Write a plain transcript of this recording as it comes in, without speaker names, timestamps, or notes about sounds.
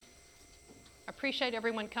appreciate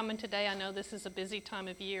everyone coming today. I know this is a busy time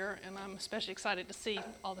of year, and I'm especially excited to see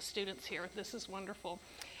all the students here. This is wonderful.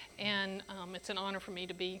 And it's an honor for me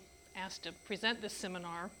to be asked to present this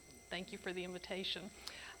seminar. Thank you for the invitation.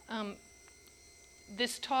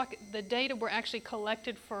 This talk, the data were actually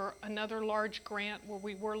collected for another large grant where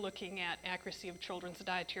we were looking at accuracy of children's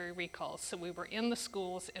dietary recalls. So we were in the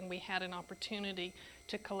schools and we had an opportunity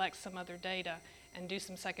to collect some other data and do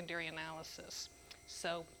some secondary analysis.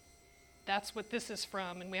 So that's what this is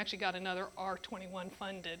from, and we actually got another R21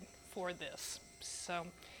 funded for this. So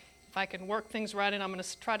if I can work things right, and I'm going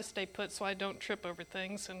to try to stay put so I don't trip over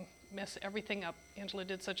things and mess everything up. Angela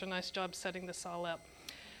did such a nice job setting this all up.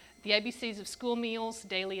 The ABCs of school meals,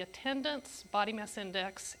 daily attendance, body mass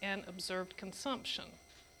index, and observed consumption.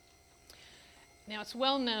 Now, it's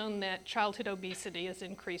well known that childhood obesity has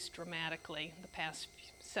increased dramatically the past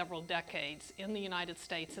several decades in the United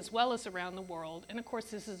States as well as around the world, and of course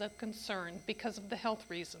this is a concern because of the health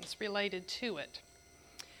reasons related to it.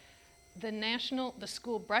 The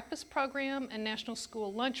School Breakfast Program and National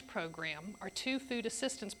School Lunch Program are two food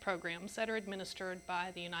assistance programs that are administered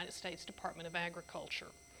by the United States Department of Agriculture.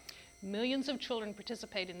 Millions of children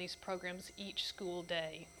participate in these programs each school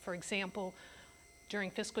day. For example,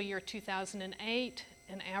 during fiscal year 2008,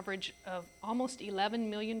 an average of almost 11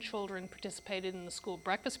 million children participated in the school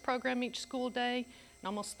breakfast program each school day, and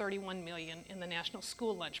almost 31 million in the National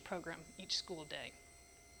School Lunch Program each school day.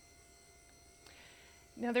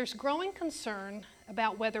 Now, there's growing concern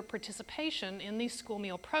about whether participation in these school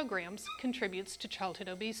meal programs contributes to childhood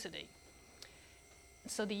obesity.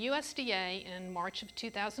 So the USDA in March of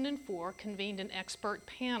 2004 convened an expert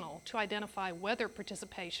panel to identify whether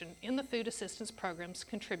participation in the food assistance programs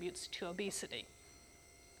contributes to obesity.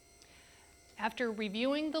 After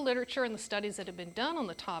reviewing the literature and the studies that have been done on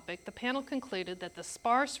the topic, the panel concluded that the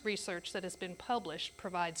sparse research that has been published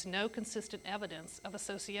provides no consistent evidence of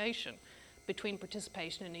association between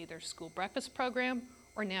participation in either school breakfast program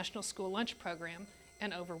or national school lunch program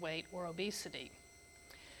and overweight or obesity.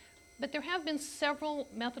 But there have been several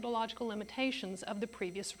methodological limitations of the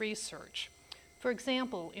previous research. For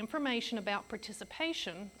example, information about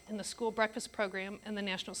participation in the school breakfast program and the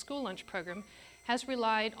National School Lunch Program has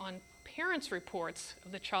relied on parents' reports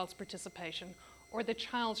of the child's participation or the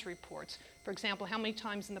child's reports. For example, how many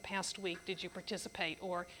times in the past week did you participate?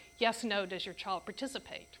 Or yes, no, does your child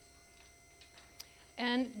participate?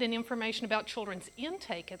 And then information about children's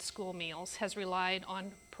intake at school meals has relied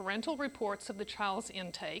on parental reports of the child's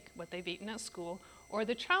intake, what they've eaten at school, or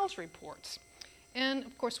the child's reports. And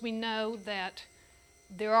of course, we know that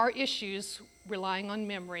there are issues relying on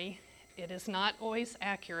memory. It is not always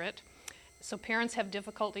accurate. So parents have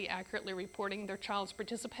difficulty accurately reporting their child's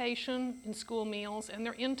participation in school meals and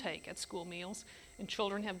their intake at school meals, and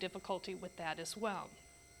children have difficulty with that as well.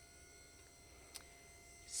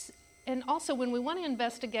 And also, when we want to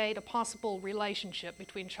investigate a possible relationship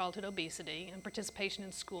between childhood obesity and participation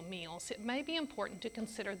in school meals, it may be important to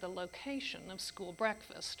consider the location of school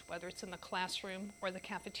breakfast, whether it's in the classroom or the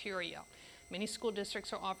cafeteria. Many school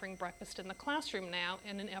districts are offering breakfast in the classroom now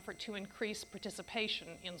in an effort to increase participation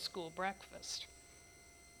in school breakfast.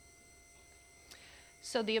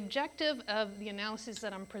 So the objective of the analysis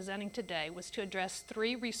that I'm presenting today was to address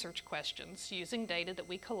three research questions using data that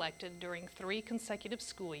we collected during 3 consecutive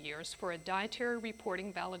school years for a dietary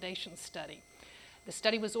reporting validation study. The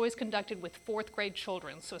study was always conducted with 4th grade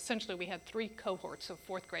children, so essentially we had 3 cohorts of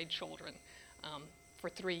 4th grade children for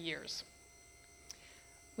 3 years.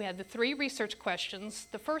 We had the 3 research questions.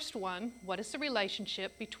 The first one, what is the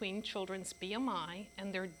relationship between children's BMI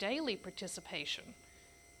and their daily participation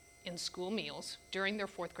in school meals during their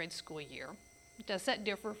 4th grade school year? Does that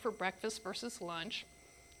differ for breakfast versus lunch,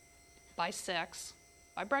 by sex,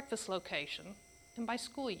 by breakfast location, and by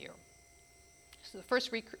school year? So the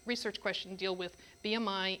first research question deals with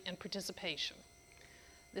BMI and participation.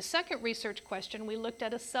 The second research question, we looked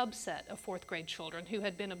at a subset of 4th grade children who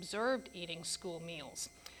had been observed eating school meals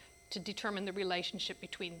to determine the relationship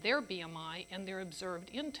between their BMI and their observed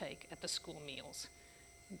intake at the school meals.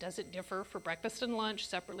 Does it differ for breakfast and lunch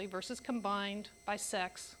separately versus combined, by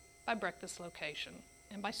sex, by breakfast location,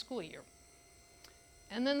 and by school year?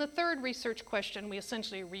 And then the third research question, we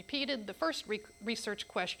essentially repeated the first research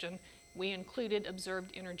question. We included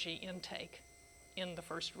observed energy intake in the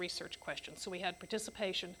first research question. So we had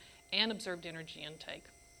participation and observed energy intake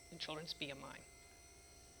in children's BMI.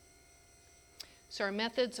 So our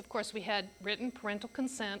methods, of course, we had written parental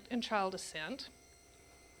consent and child assent.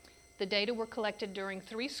 The data were collected during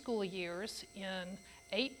 3 school years in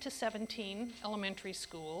 8 to 17 elementary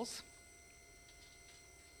schools.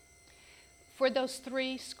 For those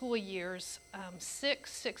 3 school years,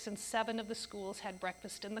 6, and 7 of the schools had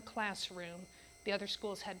breakfast in the classroom. The other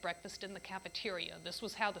schools had breakfast in the cafeteria. This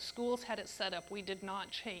was how the schools had it set up. We did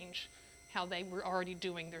not change how they were already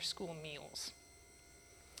doing their school meals.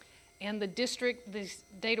 And the district, these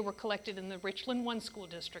data were collected in the Richland 1 school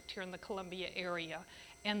district here in the Columbia area,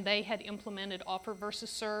 and they had implemented offer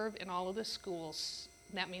versus serve in all of the schools.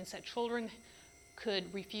 That means that children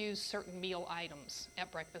could refuse certain meal items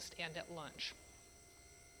at breakfast and at lunch.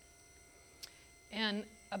 And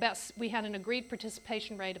we had an agreed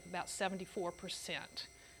participation rate of about 74%.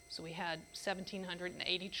 So we had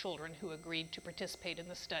 1,780 children who agreed to participate in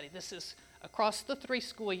the study. This is across the 3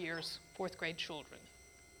 school years, 4th grade children.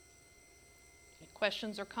 Any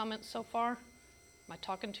questions or comments so far? Am I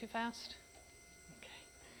talking too fast? Okay.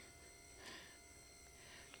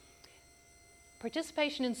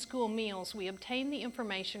 Participation in school meals, we obtain the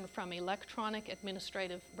information from electronic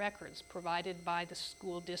administrative records provided by the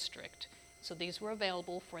school district. So these were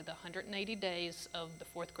available for the 180 days of the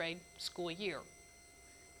 4th grade school year.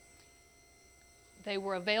 They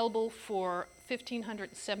were available for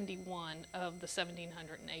 1,571 of the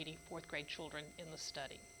 1,780 4th grade children in the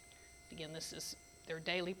study. Again, this is their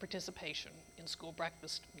daily participation in school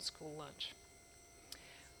breakfast and school lunch.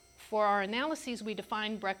 For our analyses, we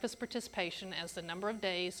defined breakfast participation as the number of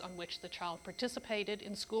days on which the child participated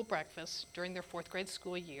in school breakfast during their 4th grade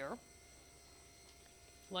school year.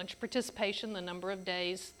 Lunch participation, the number of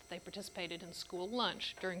days they participated in school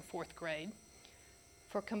lunch during 4th grade.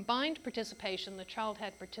 For combined participation, the child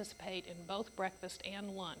had to participate in both breakfast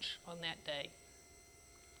and lunch on that day.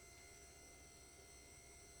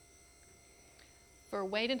 For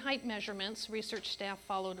weight and height measurements, research staff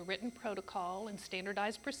followed a written protocol and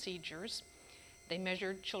standardized procedures. They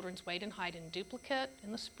measured children's weight and height in duplicate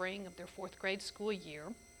in the spring of their 4th grade school year.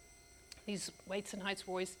 These weights and heights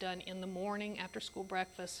were always done in the morning after school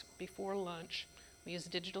breakfast, before lunch. We used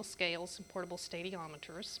digital scales and portable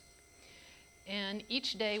stadiometers. And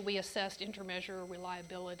each day we assessed intermeasure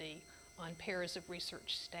reliability on pairs of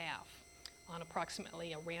research staff on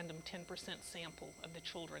approximately a random 10% sample of the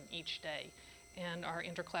children each day. And our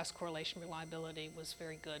interclass correlation reliability was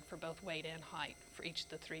very good for both weight and height for each of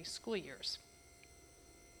the 3 school years.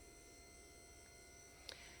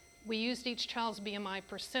 We used each child's BMI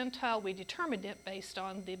percentile. We determined it based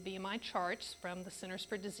on the BMI charts from the Centers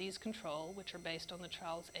for Disease Control, which are based on the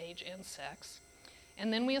child's age and sex.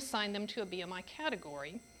 And then we assigned them to a BMI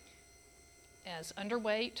category as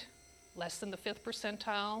underweight, less than the 5th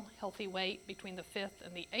percentile, healthy weight between the 5th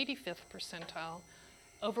and the 85th percentile,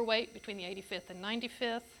 overweight between the 85th and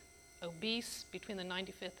 95th, obese between the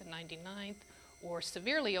 95th and 99th, or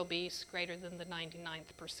severely obese greater than the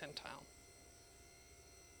 99th percentile.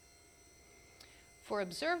 For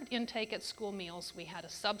observed intake at school meals, we had a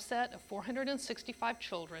subset of 465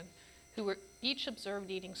 children who were each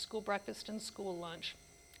observed eating school breakfast and school lunch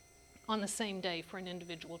on the same day for an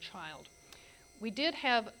individual child. We did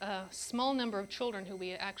have a small number of children who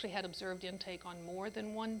we actually had observed intake on more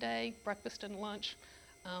than one day, breakfast and lunch,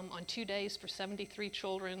 on 2 days for 73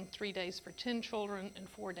 children, 3 days for 10 children, and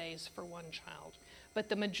 4 days for 1 child. But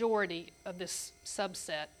the majority of this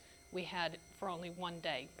subset we had for only 1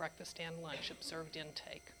 day, breakfast and lunch, observed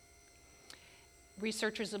intake.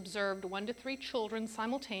 Researchers observed 1 to 3 children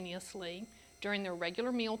simultaneously during their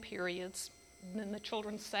regular meal periods. And then the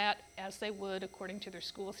children sat as they would according to their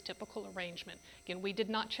school's typical arrangement. Again, we did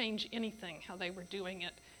not change anything, how they were doing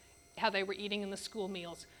it, how they were eating in the school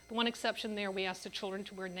meals. The one exception there, we asked the children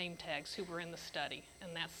to wear name tags who were in the study.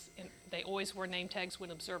 And they always wore name tags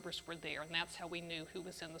when observers were there, and that's how we knew who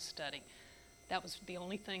was in the study. That was the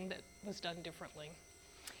only thing that was done differently.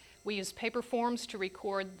 We used paper forms to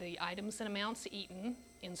record the items and amounts eaten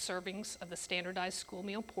in servings of the standardized school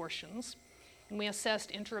meal portions, and we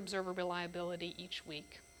assessed inter-observer reliability each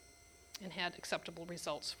week and had acceptable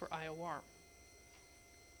results for IOR.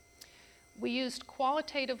 We used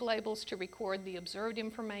qualitative labels to record the observed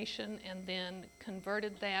information and then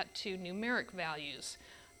converted that to numeric values.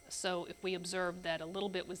 So if we observed that a little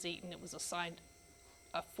bit was eaten, it was assigned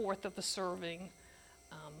a 1/4 of the serving.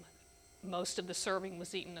 Most of the serving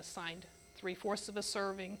was eaten, assigned 3/4 of a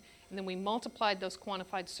serving, and then we multiplied those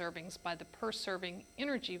quantified servings by the per serving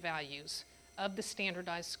energy values of the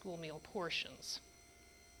standardized school meal portions.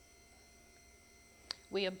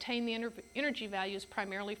 We obtained the energy values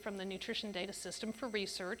primarily from the nutrition data system for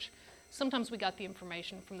research. Sometimes we got the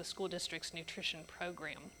information from the school district's nutrition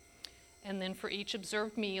program. And then for each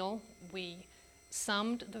observed meal, we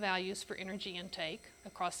summed the values for energy intake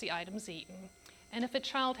across the items eaten. And if a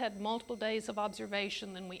child had multiple days of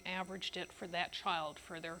observation, then we averaged it for that child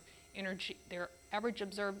for their average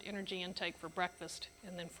observed energy intake for breakfast,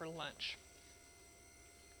 and then for lunch.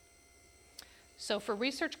 So for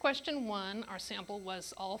research question 1, our sample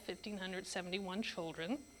was all 1,571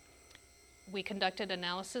 children. We conducted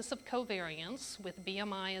analysis of covariance with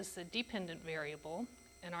BMI as the dependent variable,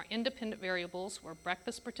 and our independent variables were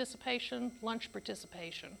breakfast participation, lunch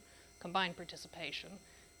participation, combined participation,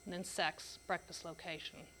 and then sex, breakfast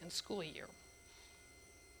location, and school year.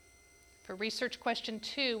 For research question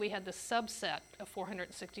 2, we had the subset of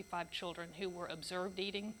 465 children who were observed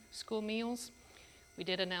eating school meals. We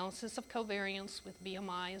did analysis of covariance with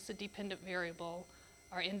BMI as a dependent variable.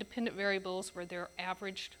 Our independent variables were their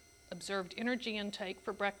averaged observed energy intake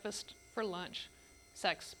for breakfast, for lunch,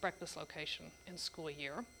 sex, breakfast location, and school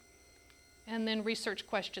year. And then research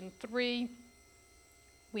question 3,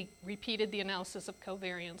 we repeated the analysis of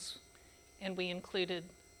covariance, and we included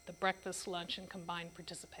the breakfast, lunch, and combined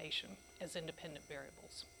participation as independent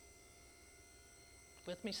variables.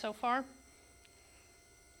 With me so far?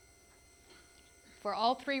 For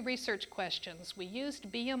all 3 research questions, we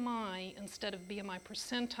used BMI instead of BMI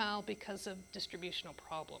percentile because of distributional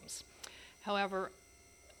problems. However,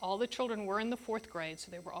 all the children were in the 4th grade,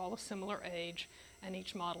 so they were all a similar age, and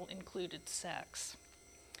each model included sex.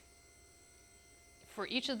 For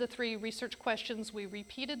each of the 3 research questions, we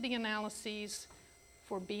repeated the analyses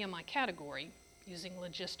for BMI category using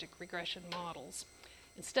logistic regression models.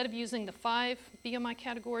 Instead of using the 5 BMI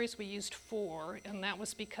categories, we used 4, and that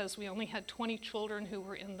was because we only had 20 children who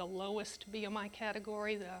were in the lowest BMI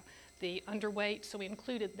category, the underweight, so we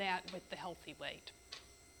included that with the healthy weight.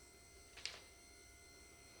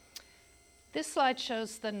 This slide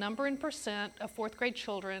shows the number and percent of 4th grade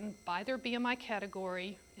children by their BMI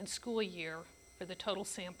category and school year for the total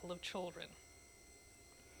sample of children.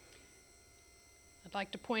 I'd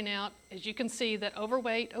like to point out, as you can see, that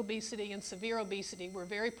overweight, obesity, and severe obesity were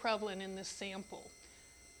very prevalent in this sample.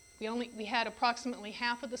 We had approximately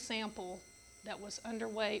half of the sample that was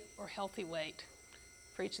underweight or healthy weight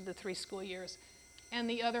for each of the 3 school years, and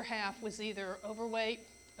the other half was either overweight,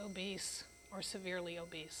 obese, or severely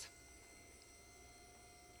obese.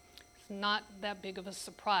 It's not that big of a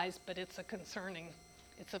surprise, but it's of concern,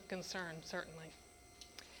 certainly.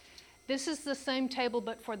 This is the same table,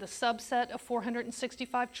 but for the subset of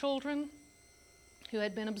 465 children who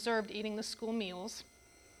had been observed eating the school meals.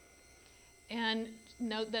 And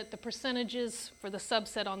note that the percentages for the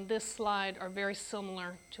subset on this slide are very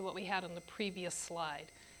similar to what we had on the previous slide.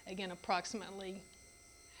 Again, approximately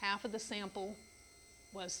half of the sample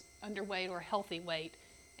was underweight or healthy weight,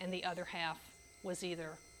 and the other half was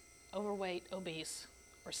either overweight, obese,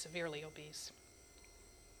 or severely obese.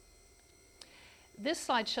 This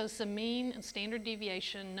slide shows the mean and standard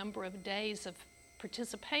deviation number of days of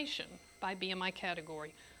participation by BMI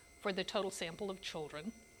category for the total sample of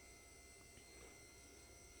children.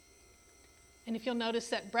 And if you'll notice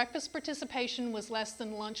that breakfast participation was less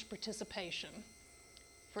than lunch participation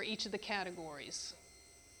for each of the categories.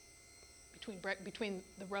 Between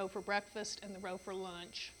the row for breakfast and the row for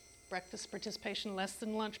lunch, breakfast participation less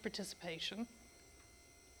than lunch participation.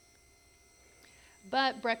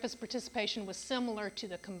 But breakfast participation was similar to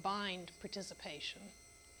the combined participation.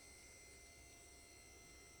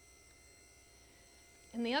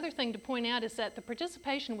 And the other thing to point out is that the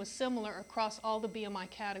participation was similar across all the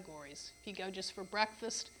BMI categories. If you go just for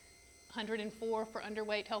breakfast, 104 for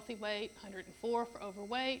underweight, healthy weight, 104 for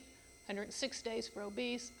overweight, 106 days for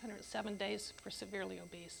obese, 107 days for severely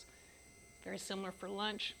obese. Very similar for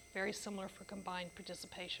lunch, very similar for combined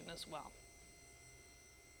participation as well.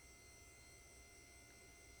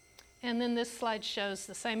 And then this slide shows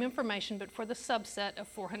the same information, but for the subset of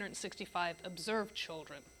 465 observed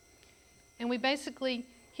children. And we basically,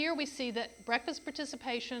 here we see that breakfast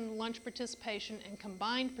participation, lunch participation, and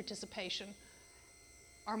combined participation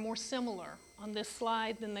are more similar on this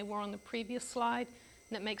slide than they were on the previous slide.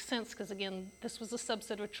 And that makes sense because, again, this was a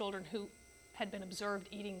subset of children who had been observed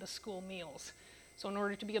eating the school meals. So in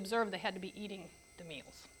order to be observed, they had to be eating the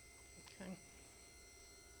meals. Okay.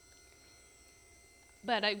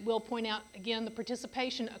 But I will point out, again, the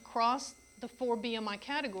participation across the 4 BMI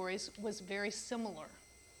categories was very similar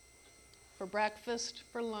for breakfast,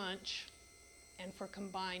 for lunch, and for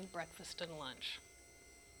combined breakfast and lunch.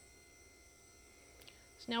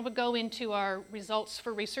 So now we'll go into our results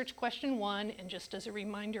for research question 1, and just as a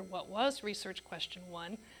reminder, what was research question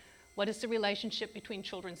 1? What is the relationship between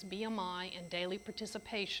children's BMI and daily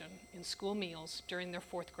participation in school meals during their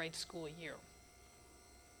 4th grade school year?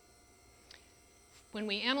 When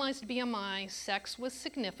we analyzed BMI, sex was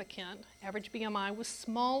significant. Average BMI was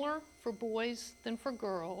smaller for boys than for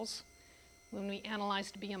girls. When we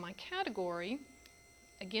analyzed BMI category,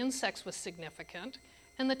 Again, sex was significant,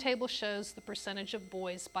 and the table shows the percentage of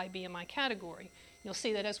boys by BMI category. You'll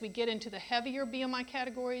see that as we get into the heavier BMI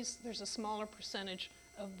categories, there's a smaller percentage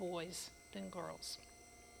of boys than girls.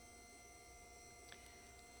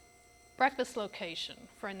 Breakfast location.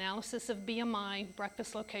 For analysis of BMI,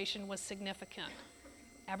 breakfast location was significant.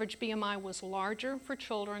 Average BMI was larger for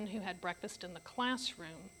children who had breakfast in the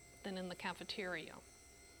classroom than in the cafeteria.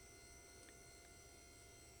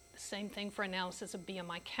 The same thing for analysis of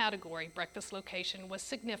BMI category. Breakfast location was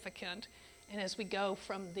significant, and as we go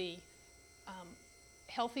from the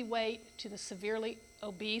healthy weight to the severely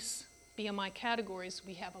obese BMI categories,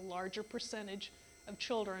 we have a larger percentage of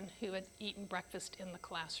children who had eaten breakfast in the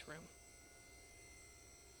classroom.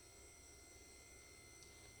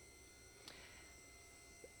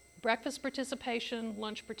 Breakfast participation,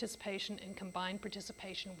 lunch participation, and combined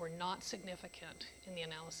participation were not significant in the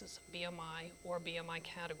analysis of BMI or BMI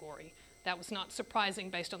category. That was not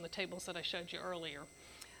surprising based on the tables that I showed you earlier.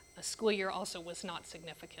 A school year also was not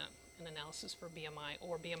significant in analysis for BMI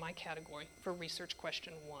or BMI category for research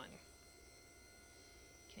question 1.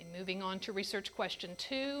 Okay, moving on to research question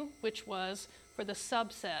 2, which was for the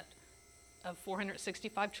subset of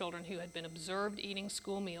 465 children who had been observed eating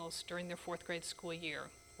school meals during their 4th grade school year.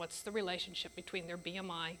 What's the relationship between their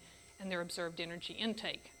BMI and their observed energy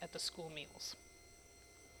intake at the school meals?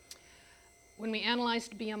 When we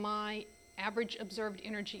analyzed BMI, average observed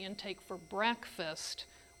energy intake for breakfast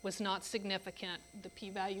was not significant. The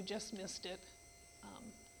p-value just missed it.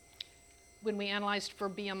 When we analyzed for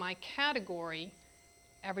BMI category,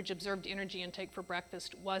 average observed energy intake for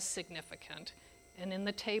breakfast was significant. And in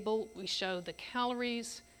the table, we show the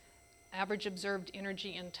calories, average observed energy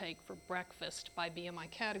intake for breakfast by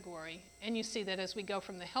BMI category. And you see that as we go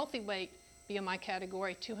from the healthy weight BMI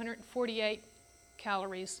category, 248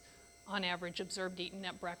 calories on average observed eaten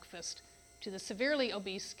at breakfast, to the severely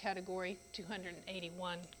obese category,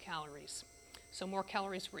 281 calories. So more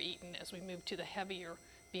calories were eaten as we moved to the heavier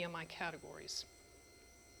BMI categories.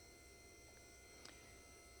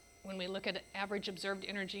 When we look at average observed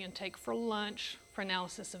energy intake for lunch for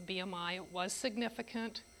analysis of BMI, it was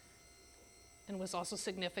significant and was also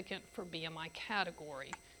significant for BMI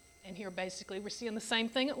category. And here basically we're seeing the same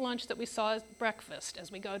thing at lunch that we saw at breakfast.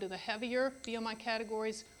 As we go to the heavier BMI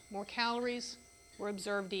categories, more calories were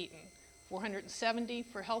observed eaten. 470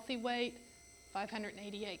 for healthy weight,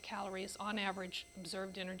 588 calories on average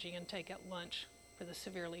observed energy intake at lunch for the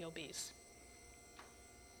severely obese.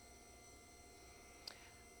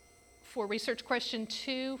 For research question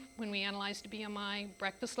 2, when we analyzed BMI,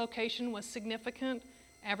 breakfast location was significant.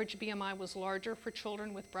 Average BMI was larger for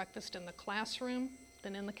children with breakfast in the classroom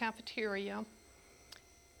than in the cafeteria.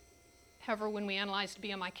 However, when we analyzed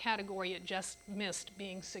BMI category, it just missed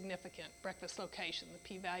being significant. Breakfast location, the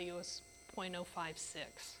p-value is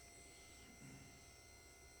 0.056.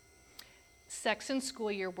 Sex and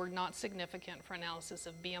school year were not significant for analysis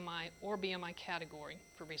of BMI or BMI category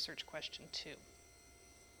for research question 2.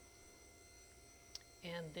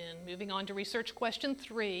 And then moving on to research question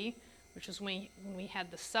 3, which is when we had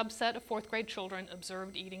the subset of 4th grade children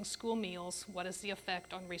observed eating school meals. What is the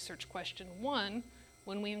effect on research question 1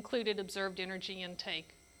 when we included observed energy intake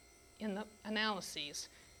in the analyses?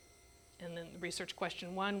 And then research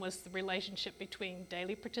question 1 was the relationship between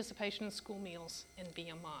daily participation in school meals and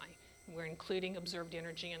BMI. We're including observed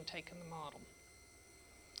energy intake in the model.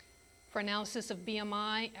 For analysis of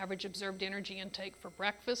BMI, average observed energy intake for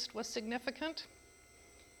breakfast was significant.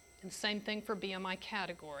 And same thing for BMI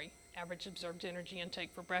category. Average observed energy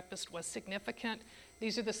intake for breakfast was significant.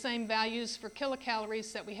 These are the same values for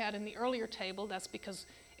kilocalories that we had in the earlier table. That's because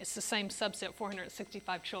it's the same subset,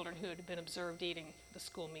 465 children who had been observed eating the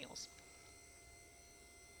school meals.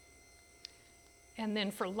 And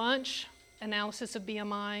then for lunch, analysis of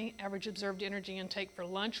BMI, average observed energy intake for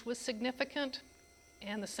lunch was significant.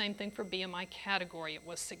 And the same thing for BMI category, it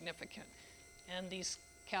was significant. And these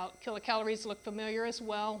kilocalories look familiar as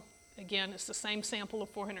well. Again, it's the same sample of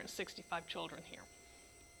 465 children here.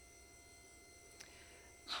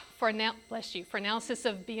 For analysis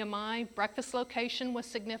of BMI, breakfast location was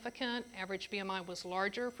significant. Average BMI was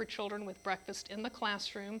larger for children with breakfast in the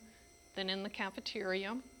classroom than in the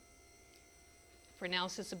cafeteria. For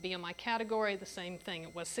analysis of BMI category, the same thing.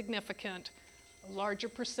 It was significant. A larger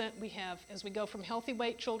percent we have, as we go from healthy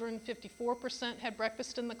weight children, 54% had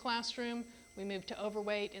breakfast in the classroom. We moved to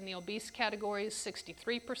overweight in the obese categories,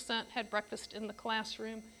 63% had breakfast in the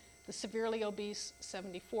classroom. The severely obese,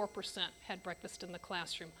 74% had breakfast in the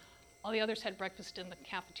classroom. All the others had breakfast in the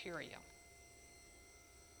cafeteria.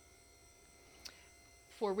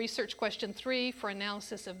 For research question 3, for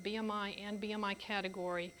analysis of BMI and BMI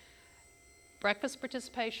category, Breakfast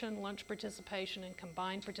participation, lunch participation, and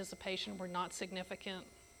combined participation were not significant.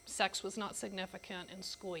 Sex was not significant, and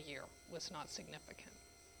school year was not significant.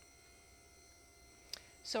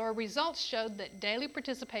 So our results showed that daily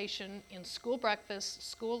participation in school breakfast,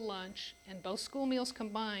 school lunch, and both school meals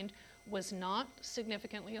combined was not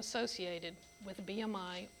significantly associated with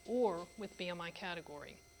BMI or with BMI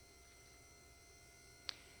category.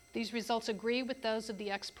 These results agree with those of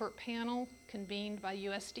the expert panel convened by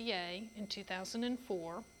USDA in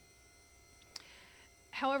 2004.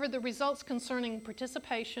 However, the results concerning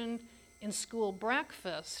participation in school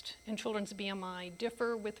breakfast in children's BMI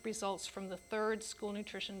differ with results from the third School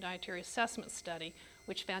Nutrition Dietary Assessment Study,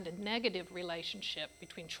 which found a negative relationship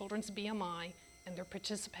between children's BMI and their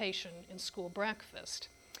participation in school breakfast.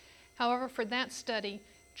 However, for that study,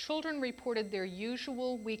 children reported their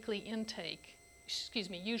usual weekly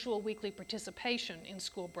participation in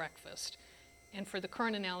school breakfast. And for the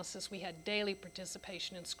current analysis, we had daily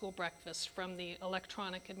participation in school breakfast from the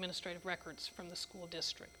electronic administrative records from the school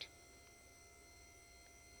district.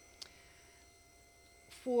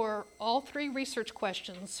 For all three research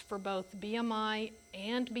questions for both BMI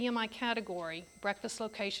and BMI category, breakfast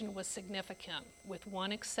location was significant, with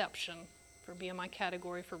one exception for BMI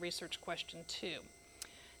category for research question 2.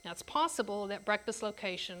 Now, it's possible that breakfast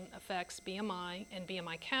location affects BMI and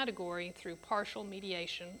BMI category through partial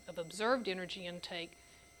mediation of observed energy intake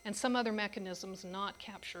and some other mechanisms not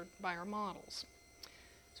captured by our models.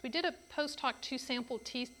 So we did a post-hoc 2-sample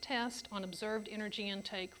t-test on observed energy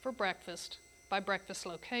intake for breakfast by breakfast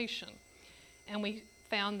location, and we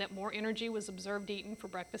found that more energy was observed eaten for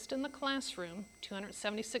breakfast in the classroom,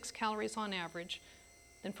 276 calories on average,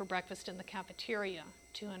 than for breakfast in the cafeteria,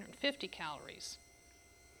 250 calories.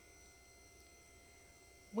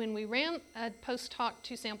 When we ran a post-hoc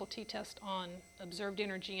 2-sample t-test on observed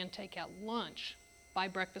energy intake at lunch by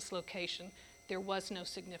breakfast location, there was no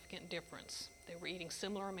significant difference. They were eating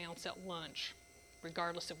similar amounts at lunch,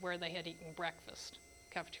 regardless of where they had eaten breakfast,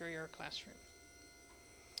 cafeteria or classroom.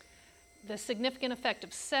 The significant effect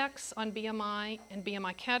of sex on BMI and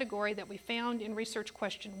BMI category that we found in research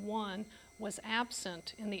question 1 was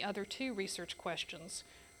absent in the other 2 research questions,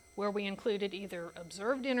 where we included either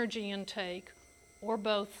observed energy intake or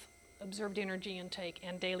both observed energy intake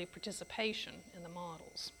and daily participation in the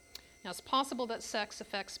models. Now, it's possible that sex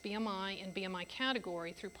affects BMI and BMI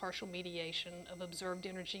category through partial mediation of observed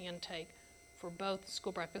energy intake for both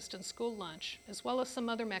school breakfast and school lunch, as well as some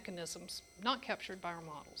other mechanisms not captured by our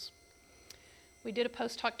models. We did a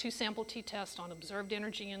post-hoc 2-sample t-test on observed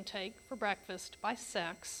energy intake for breakfast by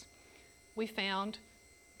sex. We found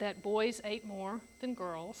that boys ate more than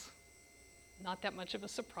girls. Not that much of a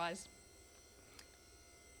surprise.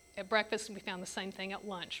 At breakfast, we found the same thing at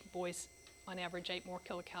lunch. Boys, on average, ate more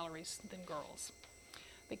kilocalories than girls.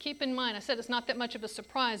 But keep in mind, I said it's not that much of a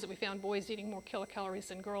surprise that we found boys eating more kilocalories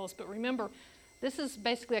than girls, but remember, this is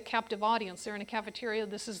basically a captive audience. They're in a cafeteria.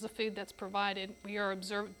 This is the food that's provided. We are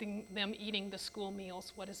observing them eating the school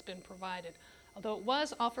meals, what has been provided. Although it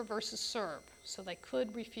was offer versus serve, so they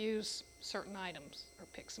could refuse certain items or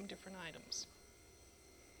pick some different items.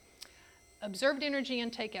 Observed energy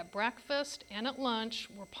intake at breakfast and at lunch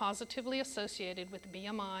were positively associated with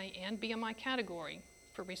BMI and BMI category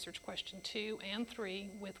for research question 2 and 3,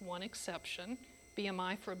 with one exception,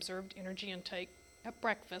 BMI for observed energy intake at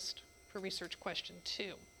breakfast for research question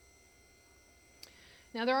 2.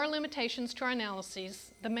 Now, there are limitations to our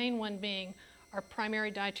analyses, the main one being our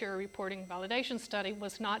primary dietary reporting validation study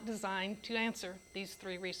was not designed to answer these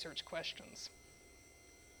 3 research questions.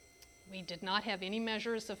 We did not have any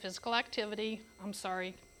measures of physical activity, I'm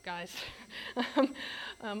sorry guys,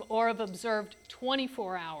 or of observed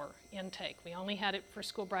 24-hour intake. We only had it for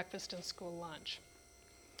school breakfast and school lunch.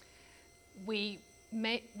 We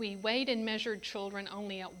weighed and measured children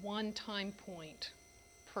only at one time point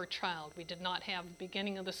per child. We did not have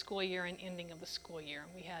beginning of the school year and ending of the school year.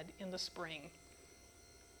 We had in the spring.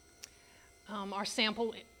 Our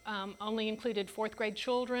sample only included 4th grade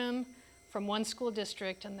children from one school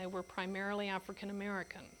district, and they were primarily African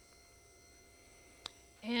American.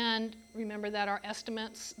 And remember that our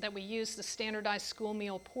estimates that we used the standardized school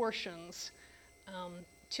meal portions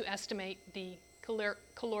to estimate the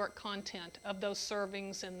caloric content of those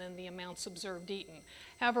servings and then the amounts observed eaten.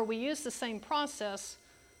 However, we used the same process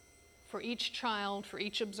for each child, for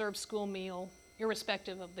each observed school meal,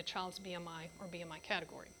 irrespective of the child's BMI or BMI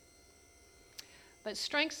category. But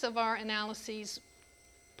strengths of our analyses,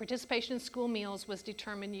 participation in school meals was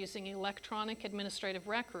determined using electronic administrative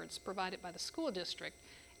records provided by the school district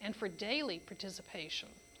and for daily participation.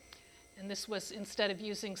 And this was instead of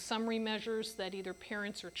using summary measures that either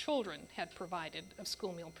parents or children had provided of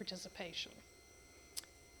school meal participation.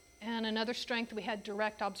 And another strength, we had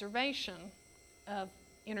direct observation of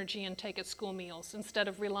energy intake at school meals instead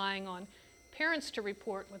of relying on parents to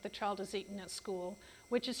report what the child has eaten at school,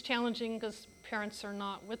 which is challenging because parents are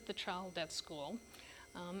not with the child at school.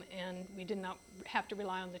 And we did not have to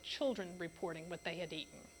rely on the children reporting what they had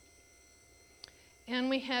eaten. And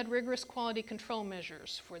we had rigorous quality control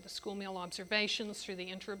measures for the school meal observations through the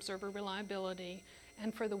inter-observer reliability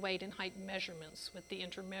and for the weight and height measurements with the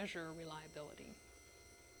inter-measure reliability.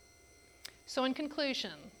 So in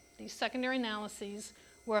conclusion, these secondary analyses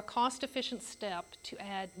were a cost-efficient step to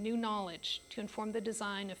add new knowledge to inform the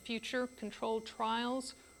design of future controlled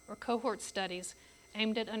trials or cohort studies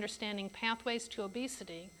aimed at understanding pathways to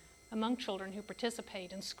obesity among children who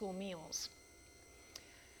participate in school meals.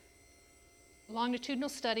 Longitudinal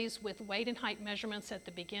studies with weight and height measurements at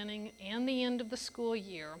the beginning and the end of the school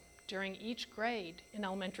year during each grade in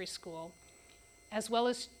elementary school, as well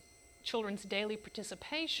as children's daily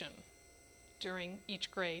participation during each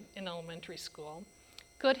grade in elementary school,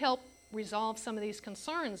 could help resolve some of these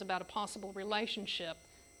concerns about a possible relationship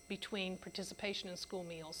between participation in school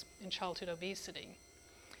meals and childhood obesity.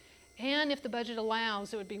 And if the budget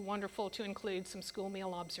allows, it would be wonderful to include some school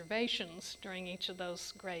meal observations during each of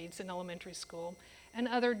those grades in elementary school and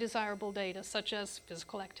other desirable data such as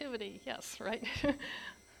physical activity. Yes, right?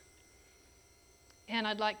 And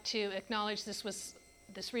I'd like to acknowledge this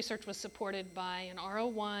research was supported by an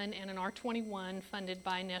R01 and an R21 funded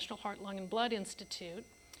by National Heart, Lung, and Blood Institute.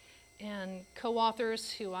 And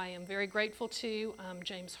co-authors who I am very grateful to,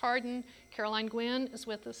 James Harden, Caroline Gwynn is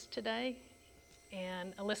with us today,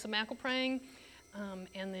 and Alyssa McElprang,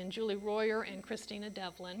 and then Julie Royer and Christina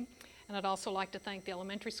Devlin. And I'd also like to thank the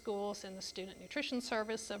elementary schools and the Student Nutrition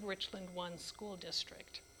Service of Richland 1 School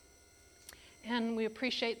District. And we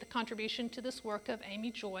appreciate the contribution to this work of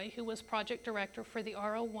Amy Joy, who was project director for the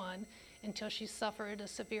R01 until she suffered a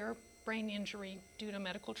severe brain injury due to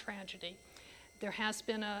medical tragedy. There has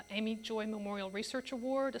been a Amy Joy Memorial Research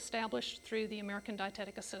Award established through the American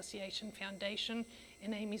Dietetic Association Foundation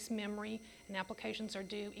in Amy's memory, and applications are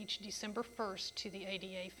due each December 1st to the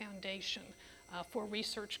ADA Foundation for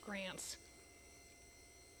research grants.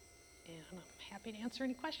 And I'm happy to answer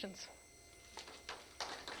any questions.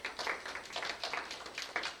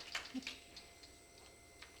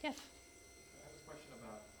 Yes? I have a question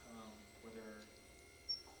about whether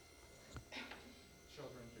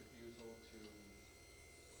children's refusal to,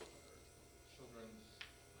 or children's,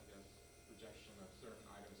 I guess, rejection of certain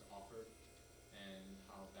items offered and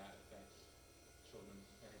how that affects children's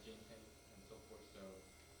energy intake and so forth. So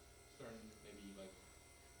certain maybe like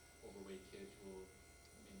overweight kids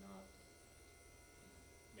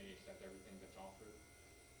may accept everything that's offered,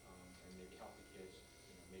 and maybe healthy kids,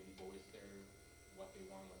 maybe voice what they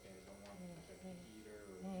want, what they don't want, as a picky eater,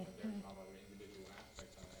 or there's some other individual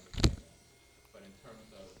aspects, I understand that. But in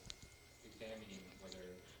terms of examining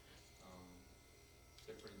whether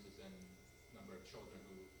differences in number of children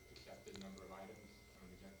who accepted number of items and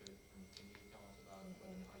rejected, can you tell us about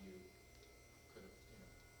whether how you could have,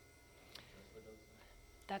 addressed with those things?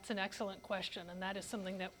 That's an excellent question, and that is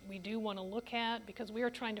something that we do want to look at because we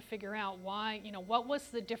are trying to figure out why, what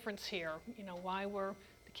was the difference here? Why were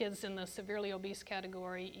the kids in the severely obese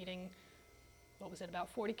category eating, about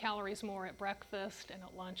 40 calories more at breakfast, and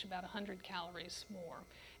at lunch about 100 calories more?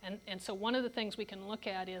 And so one of the things we can look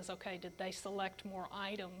at is, okay, did they select more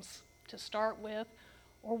items to start with,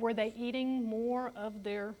 or were they eating more of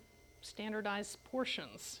their standardized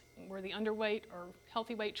portions? Were the underweight or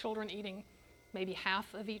healthy weight children eating maybe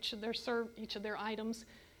half of each of their items,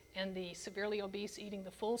 and the severely obese eating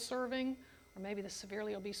the full serving, or maybe the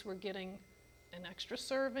severely obese were getting an extra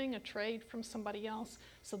serving, a trade from somebody else?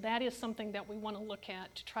 So that is something that we want to look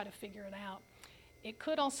at to try to figure it out. It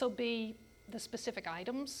could also be the specific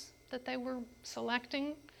items that they were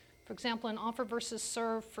selecting. For example, in offer versus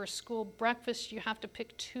serve for school breakfast, you have to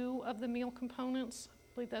pick 2 of the meal components.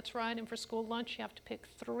 I believe that's right. And for school lunch, you have to pick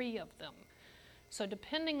 3 of them. So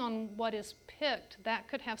depending on what is picked, that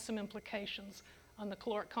could have some implications on the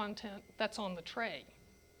caloric content that's on the tray.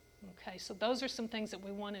 Okay, so those are some things that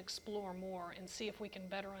we want to explore more and see if we can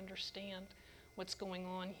better understand what's going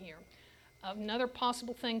on here. Another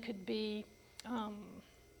possible thing could be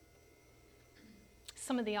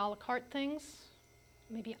some of the a la carte things.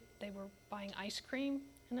 Maybe they were buying ice cream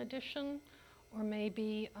in addition, or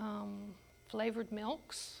maybe flavored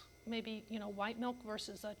milks. Maybe, white milk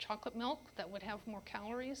versus chocolate milk that would have more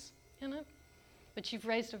calories in it. But you've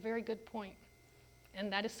raised a very good point.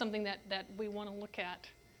 And that is something that we want to look at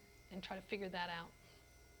and try to figure that out.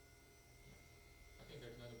 I think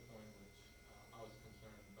there's another point which I was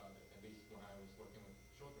concerned about, at least when I was working with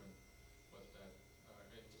children, was that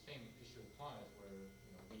at the same applies where,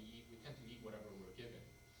 we tend to eat whatever we're given.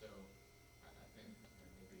 So I think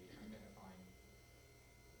maybe identifying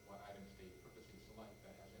what items they purposely select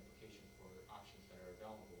that has implications for options that are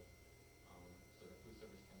available. So the food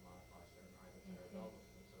service can modify certain items that are available to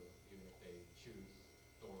them. So even if they choose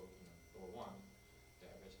door one, they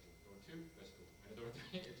have vegetable. Door two, vegetable. And door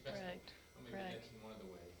three, it's vegetable. Right. I mean, Right. that's in one of the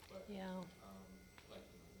ways. But Yeah. like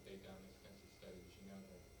they've done extensive studies.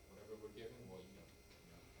 That whatever we're given, we'll eat them.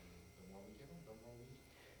 And the more we give them, the more we eat.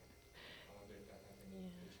 I wonder if that has any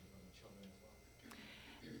implications on the children as well.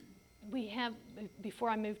 We have, before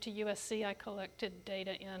I moved to USC, I collected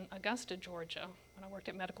data in Augusta, Georgia, when I worked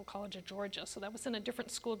at Medical College of Georgia. So that was in a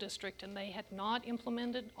different school district, and they had not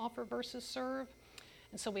implemented offer versus serve.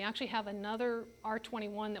 And so we actually have another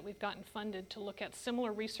R21 that we've gotten funded to look at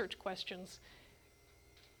similar research questions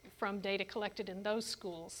from data collected in those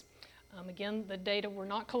schools. Again, the data were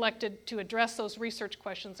not collected to address those research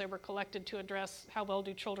questions. They were collected to address how well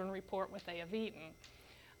do children report what they have eaten.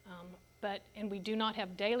 And we do not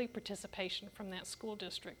have daily participation from that school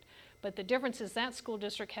district. But the difference is that school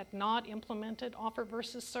district had not implemented offer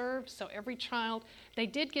versus serve, so every child, they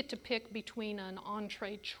did get to pick between an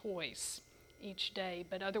entree choice each day,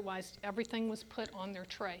 but otherwise everything was put on their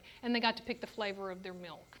tray, and they got to pick the flavor of their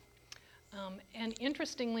milk. And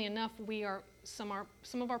interestingly enough, some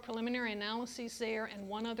of our preliminary analyses there and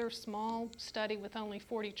one other small study with only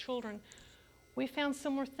 40 children, we found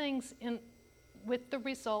similar things with the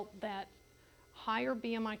result that higher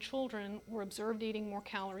BMI children were observed eating more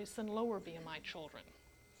calories than lower BMI children.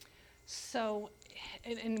 So,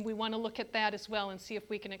 and we want to look at that as well and see if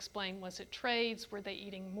we can explain, was it trades? Were they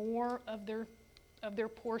eating more of their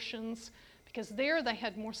portions? Because there they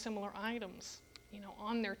had more similar items,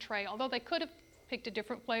 on their tray, although they could have picked a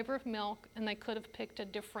different flavor of milk and they could have picked a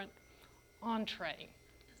different entree,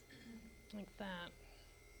 like that.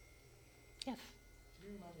 Yes? Can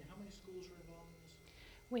you remind me, how many schools were involved in this?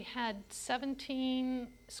 We had 17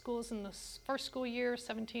 schools in the first school year,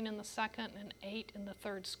 17 in the second, and 8 in the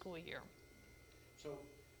third school year. So,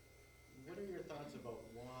 what are your thoughts about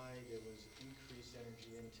why there was increased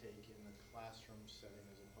energy intake in the classroom setting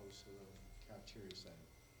as opposed to the cafeteria setting?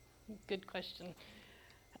 Good question.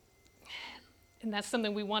 And that's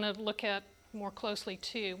something we want to look at more closely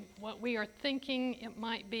too. What we are thinking it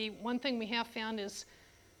might be, one thing we have found is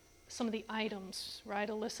some of the items, right,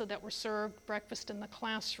 Alyssa, that were served breakfast in the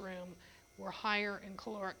classroom were higher in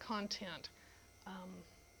caloric content.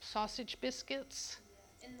 Sausage biscuits.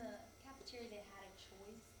 Yeah. In the cafeteria, they had a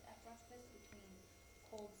choice at breakfast between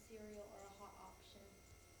cold cereal or a hot option.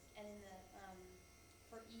 And in the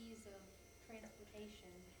for ease of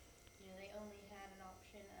transportation, they only had an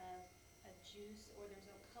option of a juice, or there's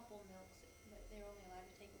a couple milks, but they're only allowed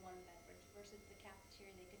to take one beverage. Versus the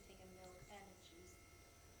cafeteria, they could take a milk and a juice.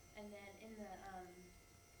 And then in the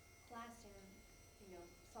classroom,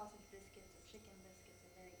 sausage biscuits or chicken biscuits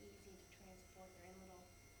are very easy to transport. They're in little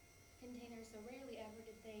containers, so rarely ever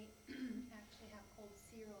did they actually have cold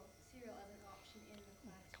cereal as an option in the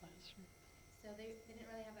classroom. So they didn't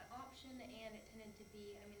really have an option, and it tended to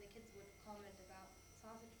be, the kids would comment about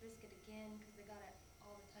sausage biscuit again because they got it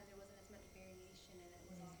all the time. There wasn't as much variation, and it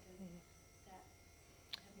was often that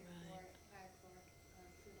higher caloric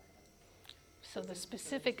food items. So the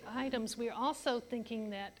specific items, we're also thinking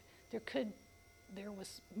that there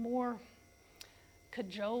was more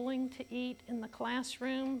cajoling to eat in the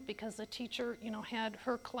classroom because the teacher, had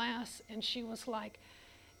her class and she was like,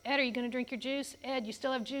 Ed, are you going to drink your juice? Ed, you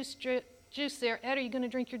still have juice there. Ed, are you going to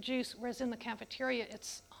drink your juice? Whereas in the cafeteria,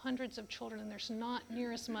 it's hundreds of children and there's not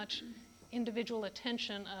near as much individual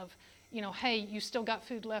attention of, hey, you still got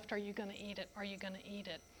food left. Are you going to eat it? Are you going to eat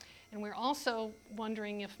it? And we're also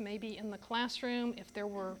wondering if maybe in the classroom, if there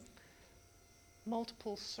were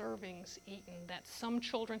multiple servings eaten, that some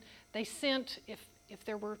children, they sent, if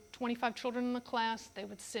there were 25 children in the class, they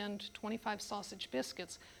would send 25 sausage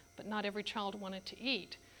biscuits, but not every child wanted to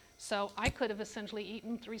eat. So I could have essentially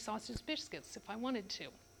eaten 3 sausage biscuits if I wanted to.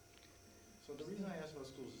 So the reason I asked about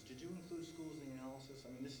schools is, did you include schools in the analysis?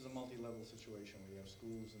 This is a multi-level situation where you have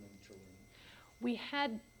schools and then children. We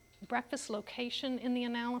had breakfast location in the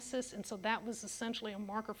analysis, and so that was essentially a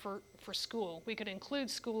marker for school. We could include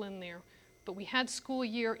school in there, but we had school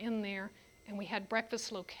year in there, and we had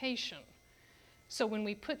breakfast location. So when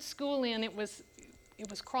we put school in, it was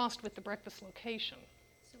crossed with the breakfast location.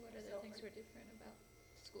 So what other things were different about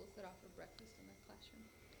schools that offer breakfast in the classroom?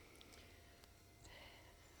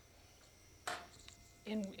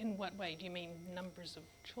 In what way? Do you mean numbers of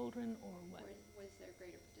children or what? Was there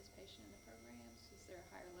greater participation in the programs? Is there a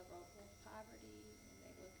higher level of poverty? Are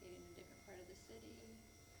they located in a different part of the city?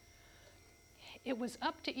 It was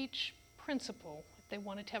up to each principal if they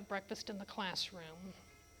wanted to have breakfast in the classroom.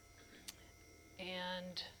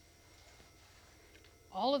 And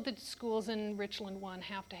all of the schools in Richland 1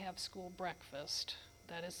 have to have school breakfast.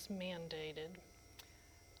 That is mandated.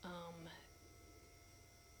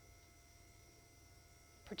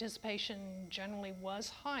 Participation generally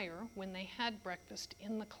was higher when they had breakfast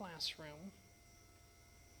in the classroom.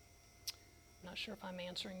 I'm not sure if I'm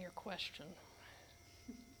answering your question.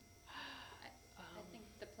 I think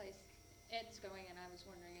the place Ed's going, and I was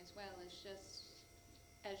wondering as well, is just,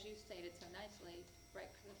 as you stated so nicely,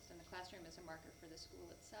 breakfast in the classroom is a marker for the school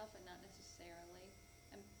itself and not necessarily,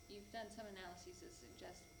 you've done some analyses that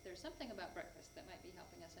suggest there's something about breakfast that might be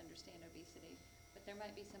helping us understand obesity, but there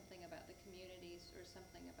might be something about the communities or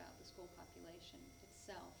something about the school population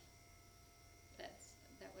itself that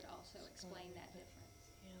would also explain that difference.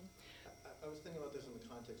 Yeah. I was thinking about this in the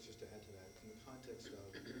context, just to add to that, in the context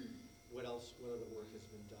of what other work has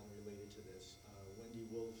been done related to this. Wendy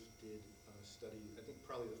Wolf did a study, I think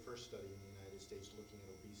probably the first study in the United States looking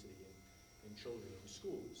at obesity in children in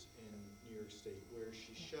schools in New York State, where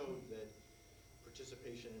she showed that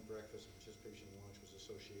participation in breakfast and participation in lunch was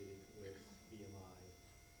associated with BMI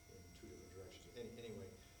in two different directions. Anyway,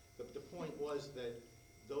 the point was that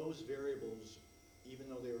those variables, even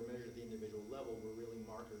though they were measured at the individual level, were really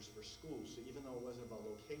markers for schools. So even though it wasn't about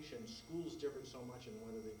location, schools differed so much in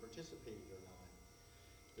whether they participated or not,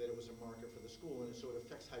 that it was a marker for the school, and so it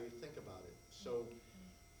affects how you think about it. So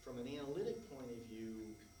from an analytic point of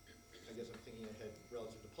view, I guess I'm thinking ahead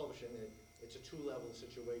relative to publishing, it's a two-level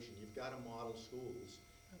situation. You've got to model schools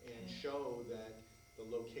and show that the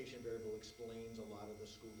location variable explains a lot of the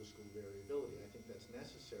school-to-school variability. I think that's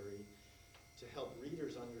necessary to help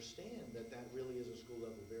readers understand that that really is a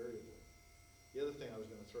school-level variable. The other thing I was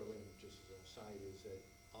going to throw in, just as an aside, is that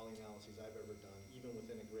all the analyses I've ever done, even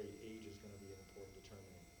within a grade, age is going to be an important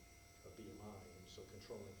determinant of BMI, and so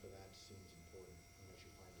controlling for that seems important, unless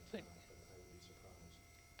you find it's not, but I would be surprised.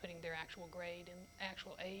 Putting their actual grade and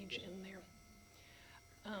actual age in there.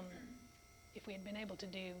 If we had been able to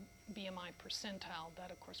do BMI percentile,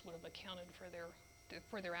 that of course would have accounted for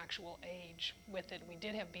their actual age with it. We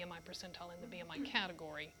did have BMI percentile in the BMI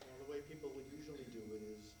category. Well, the way people would usually do it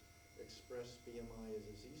is express BMI as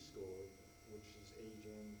a z-score, which is age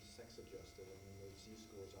and sex adjusted, and then those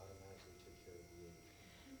z-scores automatically take care of the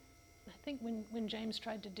age. I think when James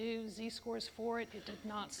tried to do z-scores for it, it did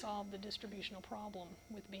not solve the distributional problem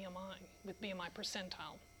with BMI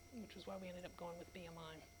percentile, which is why we ended up going with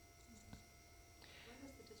BMI. What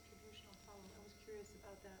was the distributional problem? I was curious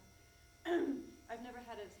about that. I've never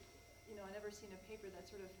had I've never seen a paper that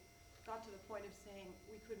sort of got to the point of saying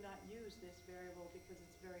we could not use this variable because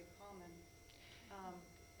it's very common,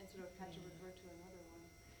 and sort of had to revert to another one.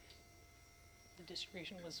 The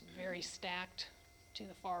distribution was very stacked to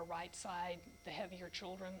the far right side, the heavier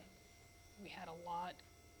children. We had a lot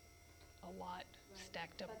Right.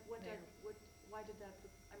 stacked up But there. why did that,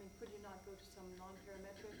 could you not go to some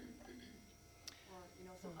non-parametric or,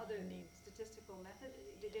 some Oh, other indeed. statistical method?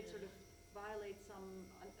 Did it sort of violate some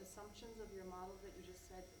assumptions of your models that you just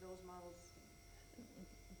said those models?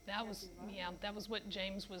 That can't was, be yeah, run? that was what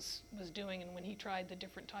James was doing, and when he tried the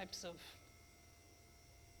different types of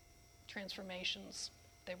transformations,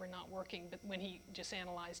 they were not working, but when he just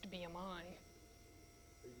analyzed BMI,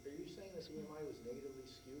 Are you saying that BMI was negatively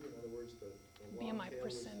skewed? In other words, the long BMI tail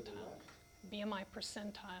was to the percentile. left? BMI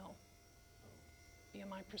percentile, Oh.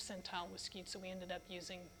 BMI percentile was skewed, so we ended up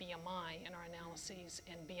using BMI in our analyses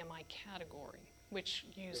and BMI category, which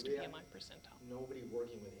used Yeah, BMI percentile. Nobody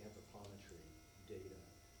working with anthropometry data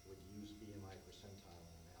would use BMI percentile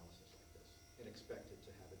in analysis like this and expect it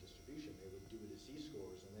to have a distribution. They would do it as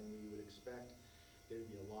z-scores, and then we would expect there'd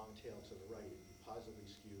be a long tail to the right. It'd be positively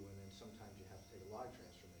skew, and then sometimes you have to take a log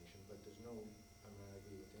transformation, but there's no, I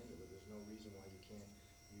agree with Angela, there's no reason why you can't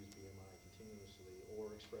use BMI continuously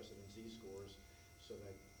or express it in z-scores so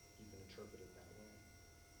that you can interpret it that way.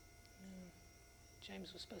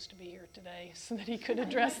 James was supposed to be here today so that he could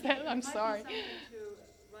address that. I'm sorry. It might be something to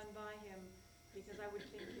run by him, because I would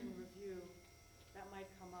think in review that might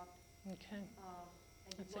come up, Okay. and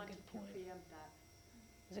you That's a wanted good to point. preempt that.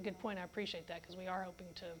 It's a good point. I appreciate that because we are hoping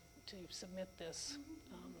to submit this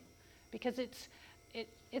because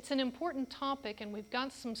it's an important topic, and we've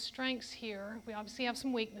got some strengths here. We obviously have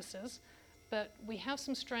some weaknesses, but we have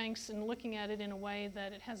some strengths in looking at it in a way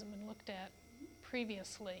that it hasn't been looked at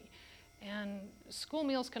previously. And school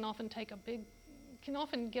meals can often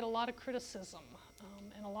get a lot of criticism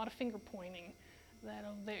and a lot of finger pointing that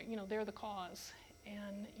they're the cause.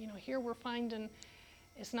 And here we're finding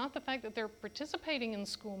it's not the fact that they're participating in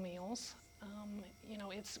school meals.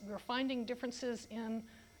 We're finding differences in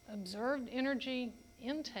observed energy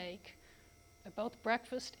intake at both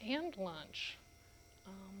breakfast and lunch.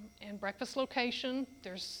 And breakfast location,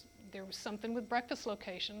 there was something with breakfast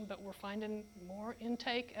location, but we're finding more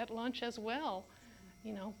intake at lunch as well,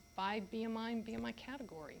 by BMI and BMI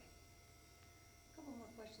category. A couple more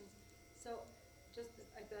questions. So,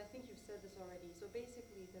 I think you've said this already. So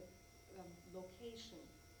basically, the location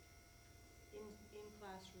in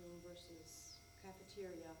classroom versus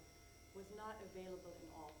cafeteria was not available in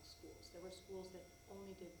all schools. There were schools that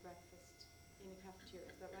only did breakfast in the cafeteria.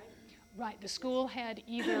 Is that right? Right, the school had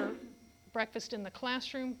either breakfast in the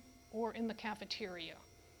classroom or in the cafeteria.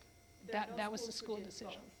 There are no That was the schools school who did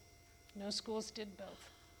decision. both. No schools did both.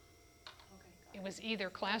 Okay, got It was either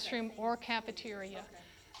classroom or cafeteria.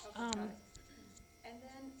 Okay, Um, got it. And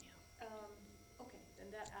then, okay,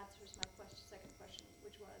 then that answers my second question,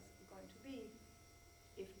 which was going to be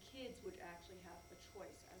if kids would actually have a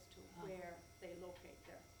choice as to where they locate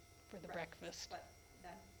their For the breakfast. But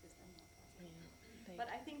that is then not possible. Yeah, But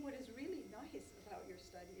I think what is really nice about your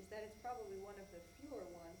study is that it's probably one of the fewer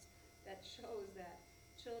ones that shows that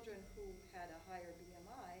children who had a higher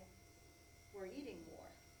BMI were eating more.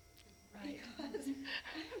 Right. Because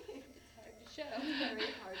It's hard to show. it's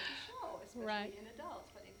very hard to show, Right. especially in adults,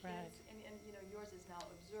 but in kids, Right. and yours is now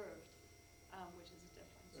observed, which is a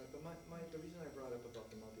difference. Right, but the reason I brought up about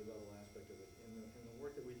the multi-level aspect of it, in the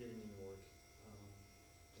work that we did in New York,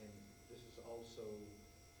 and this is also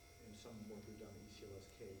in some work we've done at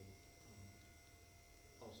UCLSK,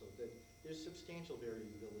 also, that there's substantial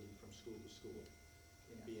variability from school to school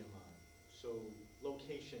in Yeah. BMI. So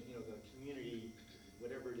location, the community,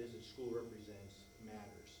 whatever it is that school represents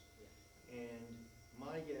matters. And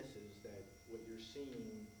my guess is that what you're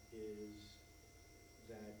seeing is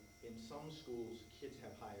that in some schools, kids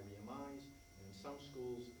have higher BMIs, and in some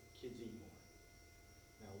schools, kids eat more.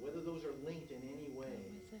 Now, whether those are linked in any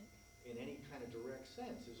way, With it. in any kind of direct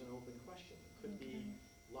sense, is an open question. It could be Okay.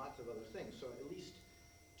 lots of other things. So at least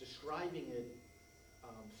describing it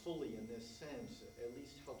fully in this sense at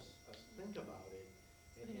least helps us think about it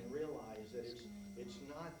and realize that it's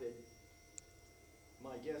not that,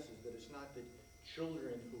 my guess is that it's not that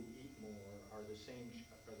children who eat more are the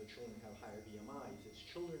children who have higher BMIs. It's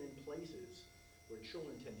children in places where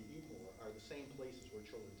children tend to eat more are the same places where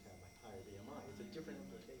children have higher BMI. It's a different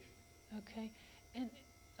implication. Okay, and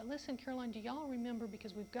Alyssa and Caroline, do y'all remember,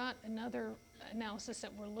 because we've got another analysis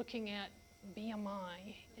that we're looking at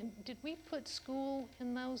BMI, and did we put school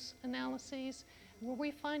in those analyses? Were we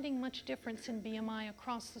finding much difference in BMI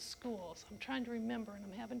across the schools? I'm trying to remember, and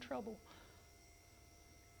I'm having trouble.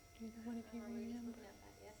 Do either one of you We were just remember? looking at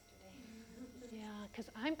that yesterday. Yeah, because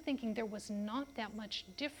I'm thinking there was not that much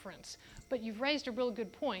difference, but you've raised a real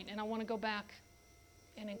good point, and I want to go back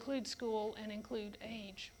and include school and include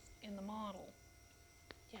age in the model.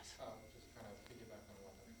 Yes. Just kind of piggyback on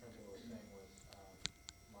what the principal was saying was,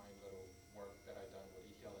 my little work that I done with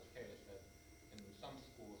ETLSK is that in some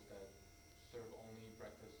schools that serve only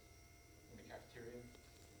breakfast in the cafeteria,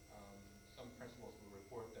 some principals will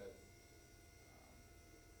report that,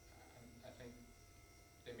 I think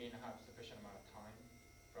they may not have sufficient amount of time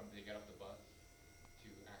from they get off the bus to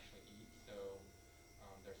actually eat, so,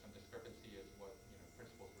 there's some discrepancy as what,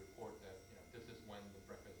 principals report that, this is when the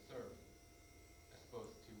breakfast is served, as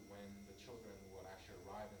opposed to when the children will actually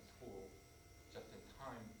arrive in school just in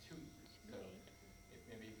time to eat. So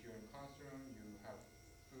maybe if you're in classroom, you have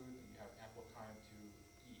food and you have ample time to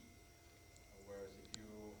eat. Whereas if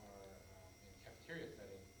you are in cafeteria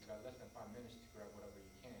setting, you've got less than 5 minutes to grab whatever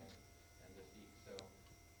you can and just eat. So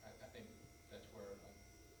I think that's where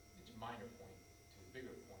it's a minor point to a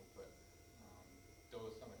bigger point, but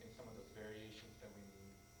I think some of those variations that we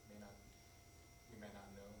may not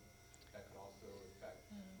know, that could also affect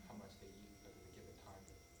how much they eat because of the given time.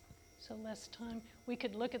 So less time. We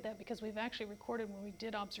could look at that because we've actually recorded when we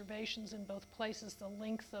did observations in both places the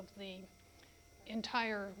length of the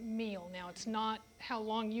entire meal. Now, it's not how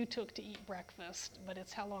long you took to eat breakfast, but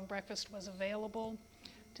it's how long breakfast was available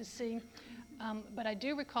to see. But I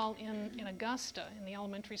do recall in Augusta, in the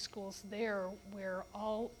elementary schools there, where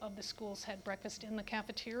all of the schools had breakfast in the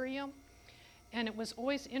cafeteria. And it was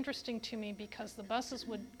always interesting to me because the buses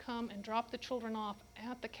would come and drop the children off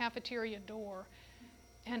at the cafeteria door,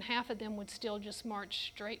 and half of them would still just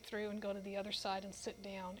march straight through and go to the other side and sit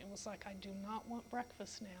down. It was like, I do not want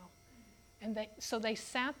breakfast now. And so they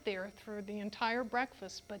sat there through the entire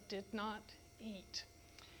breakfast but did not eat.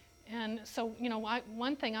 And so,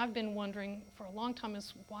 one thing I've been wondering for a long time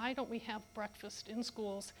is why don't we have breakfast in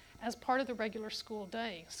schools as part of the regular school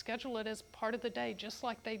day? Schedule it as part of the day, just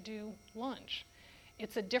like they do lunch.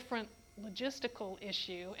 It's a different logistical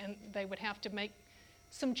issue, and they would have to make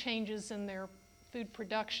some changes in their food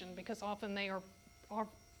production, because often they are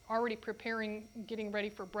already preparing, getting ready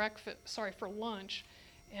for for lunch,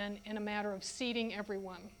 and in a matter of seating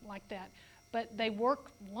everyone like that. But they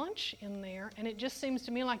work lunch in there, and it just seems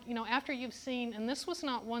to me like, after you've seen, and this was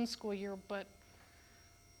not one school year, but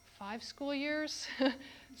 5 school years,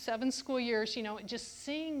 7 school years, just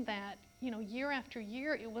seeing that, year after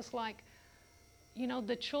year, it was like,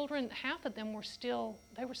 the children, half of them were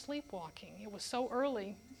they were sleepwalking. It was so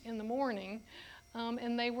early in the morning,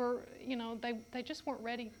 and they were, they just weren't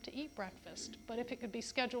ready to eat breakfast. But if it could be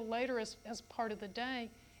scheduled later as part of the day,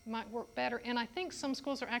 it might work better. And I think some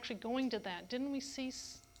schools are actually going to that. Didn't we see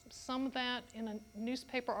some of that in a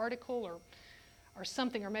newspaper article or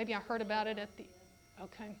something? Or maybe I heard about it at the,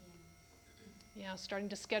 okay. Yeah, starting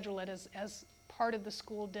to schedule it as part of the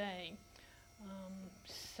school day.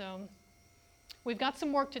 So we've got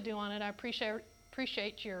some work to do on it. I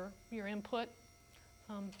appreciate your input.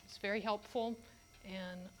 It's very helpful,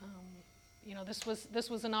 and this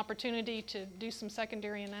was an opportunity to do some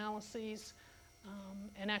secondary analyses.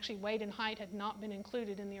 And actually, weight and height had not been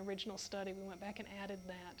included in the original study. We went back and added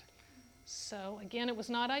that. So again, it was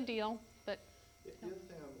not ideal, but The other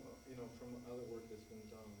thing, from other work that's been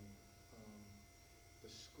done, the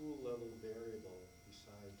school level variable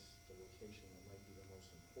besides the location that might be the most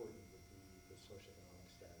important would be the socioeconomic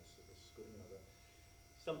status of the school.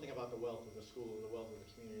 Something about the wealth of the school, or the wealth of the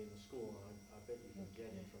community in the school, and I bet you can get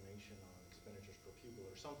information on expenditures per pupil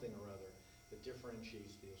or something or other that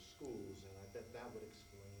differentiates those schools, and I bet that would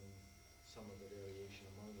explain some of the variation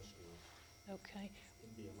among the schools okay. in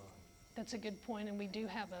BMI. That's a good point, and we do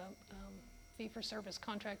have a fee-for-service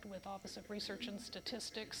contract with Office of Research and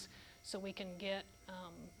Statistics, so we can get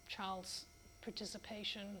child's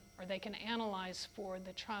participation, or they can analyze for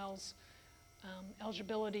the child's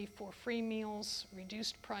eligibility for free meals,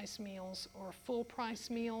 reduced price meals, or full price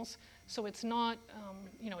meals. So it's not,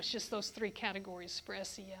 it's just those 3 categories for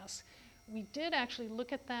SES. We did actually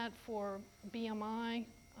look at that for BMI,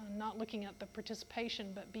 not looking at the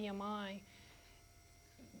participation, but BMI.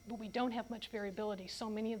 But we don't have much variability. So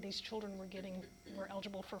many of these children were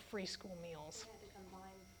eligible for free school meals. We had to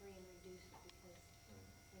combine free and reduced because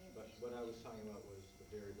But what I was talking about was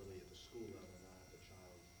the variability at the school level, not at the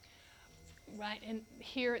child. Right, and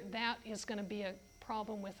here that is going to be a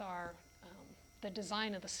problem with our the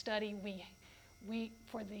design of the study. We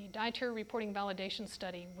for the dietary reporting validation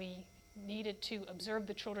study, we needed to observe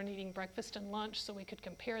the children eating breakfast and lunch so we could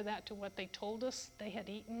compare that to what they told us they had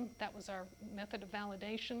eaten. That was our method of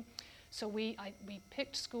validation. So we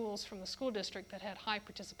picked schools from the school district that had high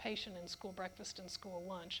participation in school breakfast and school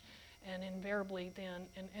lunch, and invariably then,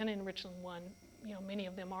 and in Richland 1, many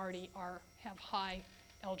of them already have high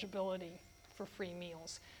eligibility for free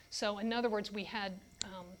meals. So in other words, we had,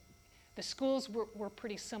 the schools were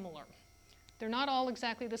pretty similar. They're not all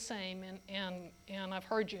exactly the same, and I've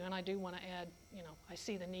heard you, and I do want to add, I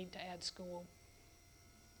see the need to add school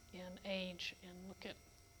and age and look at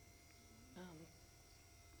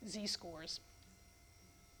Z-scores.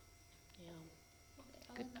 Yeah. Are they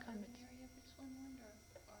all Good in the comments. urban area of Richland, or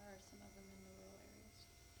are some of them in the rural areas?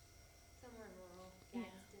 somewhere in rural, Yeah.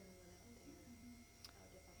 Gadsden,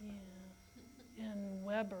 whatever. Yeah. And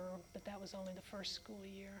Weber, but that was only the first school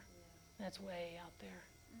year. That's way out there.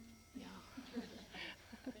 Yeah.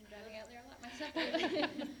 I've been driving out there a lot myself lately.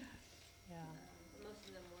 Yeah. Most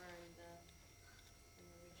of them were in the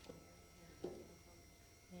regional area.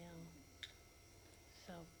 Yeah.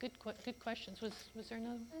 So good questions. Was there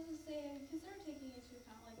another? I was just saying, consider taking into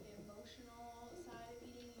account like the emotional side of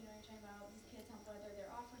eating. You're talking about these kids, whether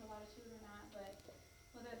they're offered a lot of food or not, but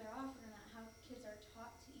whether they're offered or not, how kids are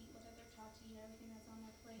taught to eat, whether they're taught to eat everything that's on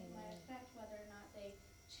their plate might affect whether or not they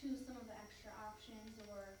choose some of the extra options,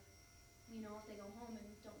 or if they go home and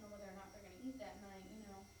don't know whether or not they're going to eat that night,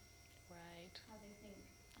 Right. how they've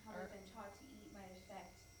been taught to eat might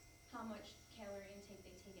affect how much calorie intake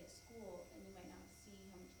they take at school, and you might not see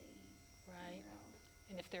how much they eat Right. somewhere else.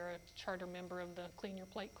 And if they're a charter member of the Clean Your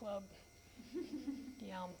Plate Club.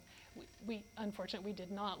 Yeah. We unfortunately, we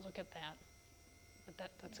did not look at that, but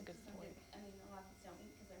that's a good Some point. kids- a lot of kids don't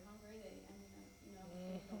eat because they're hungry. They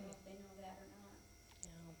don't know if they know that or not.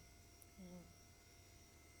 Yeah.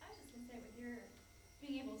 I was just gonna say, with your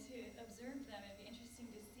being able to observe them, it'd be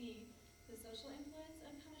interesting to see the social influence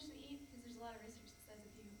of how much they eat, because there's a lot of research that says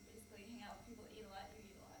if you basically hang out with people that eat a lot, you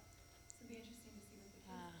eat a lot. So it'd be interesting to see what the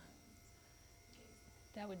kids Ah. do.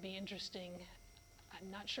 That would be interesting. I'm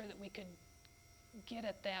not sure that we could get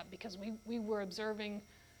at that, because we were observing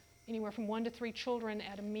anywhere from 1 to 3 children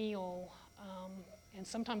at a meal, and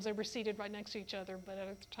sometimes they were seated right next to each other, but at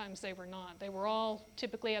other times they were not. They were all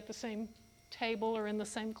typically at the same table or in the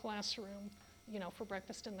same classroom, for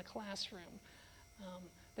breakfast in the classroom.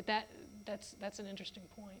 But that's an interesting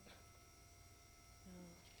point.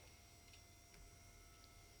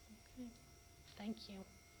 Okay. Thank you.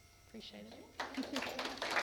 Appreciate it.